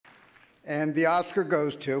And the Oscar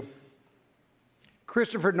goes to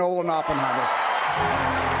Christopher Nolan, Oppenheimer.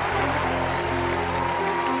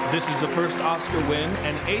 This is the first Oscar win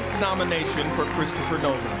and 8th nomination for Christopher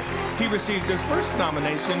Nolan. He received his first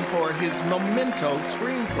nomination for his Memento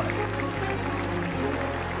screenplay.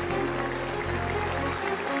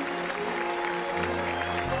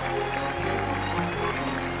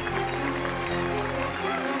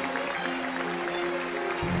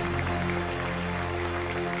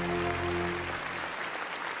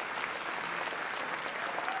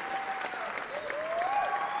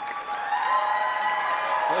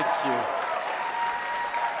 Thank you.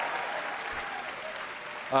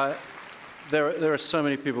 There are so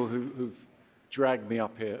many people who've dragged me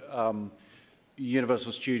up here.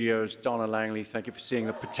 Universal Studios, Donna Langley, thank you for seeing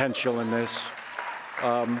the potential in this.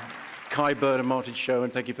 Kai Bird and Martin Schoen,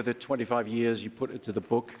 thank you for the 25 years you put into the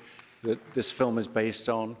book that this film is based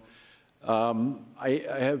on. I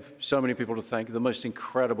have so many people to thank. The most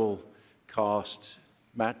incredible cast: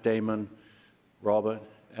 Matt Damon, Robert,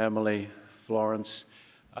 Emily, Florence,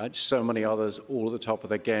 just so many others, all at the top of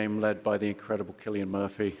their game, led by the incredible Cillian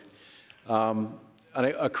Murphy. And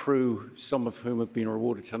a crew, some of whom have been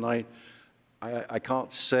rewarded tonight. I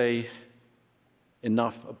can't say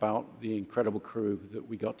enough about the incredible crew that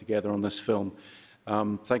we got together on this film.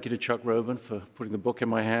 Thank you to Chuck Roven for putting the book in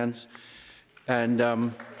my hands.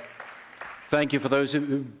 And thank you for those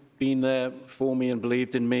who've been there for me and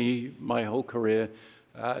believed in me my whole career.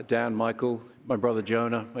 Dan, Michael, my brother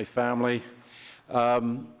Jonah, my family,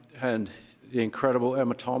 and the incredible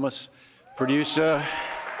Emma Thomas, producer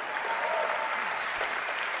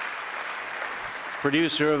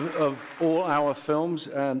of all our films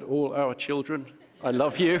and all our children. I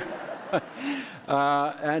love you.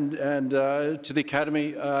 And to the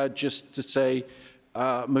Academy, just to say,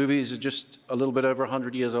 movies are just a little bit over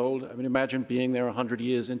 100 years old. I mean, imagine being there 100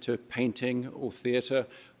 years into painting or theater.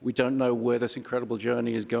 We don't know where this incredible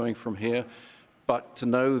journey is going from here, but to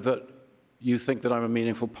know that you think that I'm a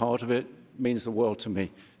meaningful part of it means the world to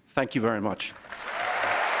me. Thank you very much.